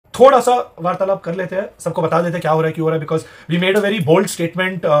थोड़ा सा वार्तालाप कर लेते हैं, सबको बता देते हैं क्या हो रहा है, क्यों हो रहा है, because we made a very bold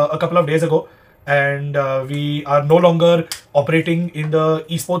statement a couple of days ago and we are no longer operating in the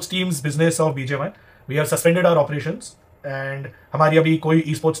esports teams business of BGMI. We have suspended our operations and हमारी अभी कोई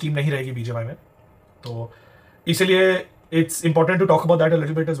esports team नहीं रहेगी BGMI में. तो इसलिए it's important to talk about that a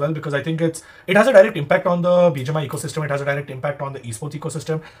little bit as well, because I think it has a direct impact on the BGMI ecosystem, it has a direct impact on the esports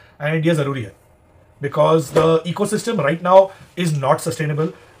ecosystem, and ये ज़रूरी है because the ecosystem right now is not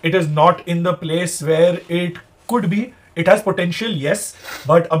sustainable. It is not in the place where it could be. It has potential, yes,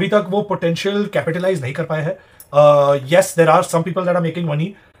 but अभी तक वो potential capitalize नहीं कर पाए हैं. Yes, there are some people that are making money,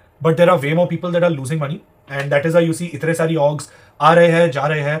 but there are way more people that are losing money, and that is why you see इतने सारी orgs आ रहे हैं, जा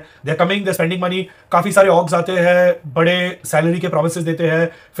रहे हैं, they're coming, they're spending money. काफी सारे orgs आते हैं, बड़े salary के promises देते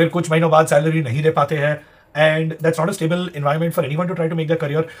हैं, फिर कुछ महीनों बाद salary नहीं दे पाते हैं. And that's not a stable environment for anyone to try to make their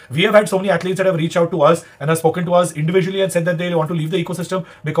career. We have had so many athletes that have reached out to us and have spoken to us individually and said that they want to leave the ecosystem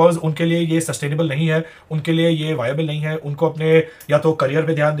because उनके लिए ये sustainable नहीं है, उनके लिए ये viable नहीं है, उनको अपने या तो career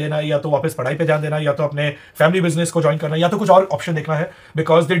पे ध्यान देना है, या तो वापस पढ़ाई पे ध्यान देना है, या तो अपने family business को join करना है, या तो कुछ और option देखना है,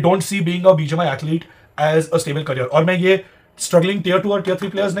 because they don't see being a BGMI athlete as a stable career. और मैं ये struggling tier 2 और tier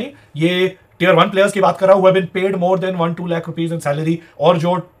 3 players नहीं, ये tier 1 players की बात कर रहा हूँ, who have been paid more than 1-2 lakh rupees in salary और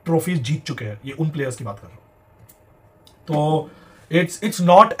जो trophies जीत चुके हैं, ये उन players की बात कर रहा हूँ. तो it's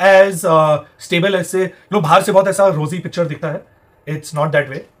not as stable as से लोग बाहर से बहुत ऐसा रोजी पिक्चर दिखता है. It's not that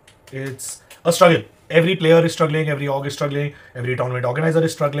way. It's a struggle. Every player is struggling, every org is struggling, every tournament organizer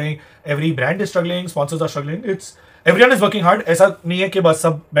is struggling, every brand is struggling, sponsors are struggling. Everyone is working hard. ऐसा नहीं है कि बस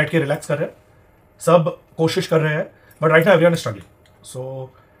सब बैठ के relax कर रहे हैं, सब कोशिश कर रहे हैं, but right now everyone is struggling.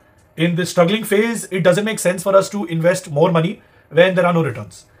 So in this struggling phase, it doesn't make sense for us to invest more money when there are no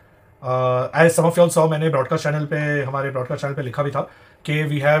returns. As some of you all saw, मैंने broadcast channel पे, हमारे broadcast channel पे लिखा भी था कि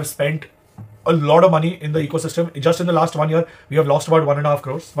we have spent a lot of money in the ecosystem. Just in the last 1 year, we have lost about 1.5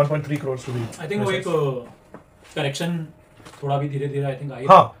 crores, 1.3 crores to be. I think वो एक correction थोड़ा भी धीरे-धीरे I think आई.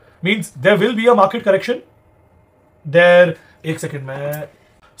 हाँ, means there will be a market correction. There, एक second में.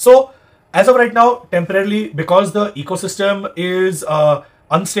 So as of right now, temporarily, because the ecosystem is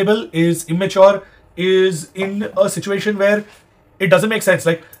unstable, is immature, is in a situation where it doesn't make sense.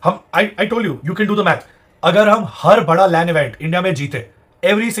 Like I told you, you can do the math. अगर हम हर बड़ा LAN event India में जीते,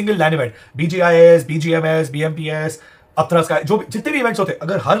 every single LAN event, BGIS, BGMS, BMPS, अपथरा sky, जो जितने भी events होते,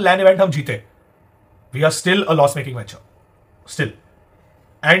 अगर हर LAN event हम जीते, we are still a loss making venture, still,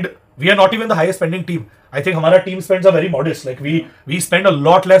 and we are not even the highest spending team. I think हमारा team spends are very modest. Like we spend a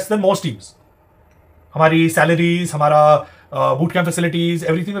lot less than most teams. हमारी salaries, हमारा bootcamp facilities,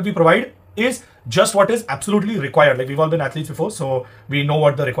 everything that we provide is just what is absolutely required. Like we've all been athletes before, so we know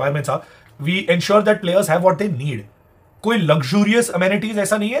what the requirements are. We ensure that players have what they need. कोई luxurious amenities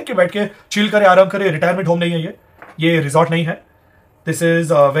ऐसा नहीं है कि बैठ के chill करे, आराम करे, retirement home नहीं है ये resort नहीं है. This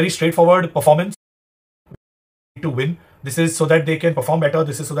is a very straightforward performance to win. This is so that they can perform better.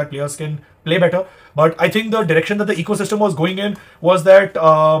 This is so that players can play better. But I think the direction that the ecosystem was going in was that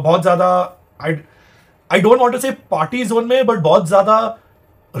बहुत ज़्यादा I don't want to say party zone में, but बहुत ज़्यादा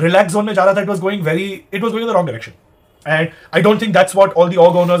relax zone में जा रहा था. It was going in the wrong direction, and I don't think that's what all the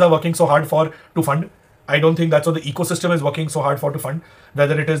org owners are working so hard for to fund. I don't think that's what the ecosystem is working so hard for to fund.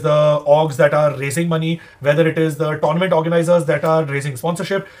 Whether it is the orgs that are raising money, whether it is the tournament organizers that are raising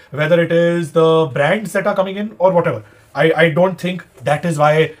sponsorship, whether it is the brands that are coming in, or whatever. I don't think that is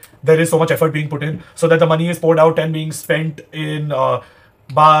why there is so much effort being put in, so that the money is poured out and being spent in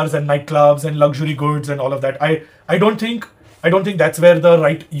bars and nightclubs and luxury goods and all of that. I don't think that's where the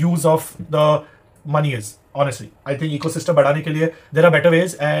right use of the money is, honestly. I think ecosystem बढ़ाने के लिए there are better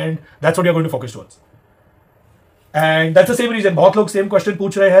ways, and that's what we are going to focus towards. And that's the same reason बहुत लोग same question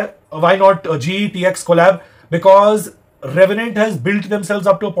पूछ रहे हैं, why not GTX collab? Because Revenant has built themselves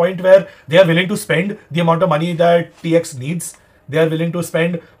up to a point where they are willing to spend the amount of money that TX needs. They are willing to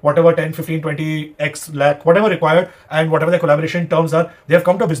spend whatever 10, 15, 20 X lakh, whatever required, and whatever their collaboration terms are. They have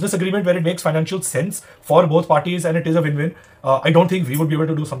come to a business agreement where it makes financial sense for both parties, and it is a win-win. I don't think we would be able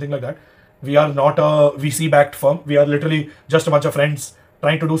to do something like that. We are not a VC-backed firm. We are literally just a bunch of friends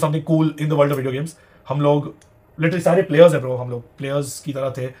trying to do something cool in the world of video games. हम लोग literally सारे players हैं bro. हम लोग players की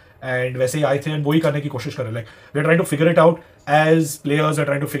तरह थे, and वैसे ही आए थे, and वही करने की कोशिश कर रहे हैं. Like we are trying to figure it out as players. We are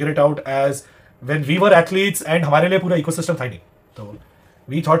trying to figure it out as when we were athletes, and हमारे लिए पूरा ecosystem था ही नहीं. तो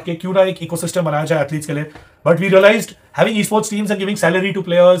we thought कि क्यों ना एक ecosystem बनाया जाए athletes के लिए. But we realized having esports teams and giving salary to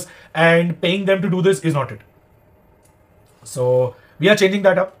players and paying them to do this is not it. So we are changing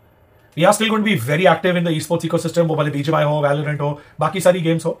that up. We are still going to be very active in the esports ecosystem. वो भले BGMI हो, Valorant हो, बाकी सारी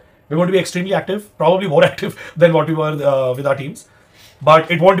games हो. We're going to be extremely active, probably more active than what we were with our teams.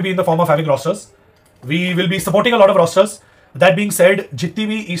 But it won't be in the form of having rosters. We will be supporting a lot of rosters. That being said, जितनी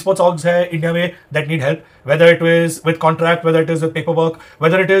भी esports orgs है India में that need help, whether it is with contract, whether it is with paperwork,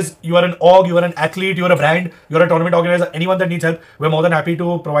 whether it is you are an org, you are an athlete, you are a brand, you are a tournament organizer, anyone that needs help, we're more than happy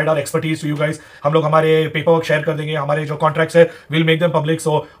to provide our expertise to you guys. हम लोग हमारे paperwork share कर देंगे, हमारे जो contracts है we'll make them public,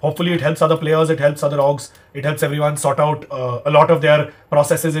 so hopefully it helps other players, it helps other orgs, it helps everyone sort out a lot of their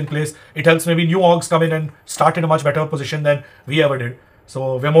processes in place. It helps maybe new orgs come in and start in a much better position than we ever did.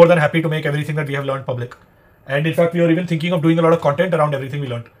 So we're more than happy to make everything that we have learned public. And in fact, we are even thinking of doing a lot of content around everything we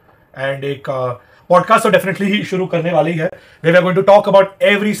learned. And एक podcast तो definitely शुरू करने वाले ही है, where we are going to talk about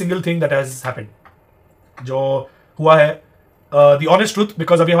every single thing that has happened. जो हुआ है, the honest truth,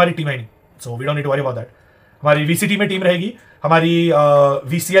 because अभी हमारी टीम है नहीं, so we don't need to worry about that. हमारी VCT में टीम रहेगी, हमारी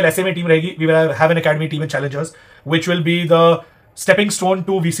VCL SA में टीम रहेगी. We will have an academy team and challengers, which will be the stepping stone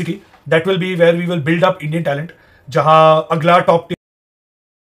to VCT. That will be where we will build up Indian talent. जहाँ अगला top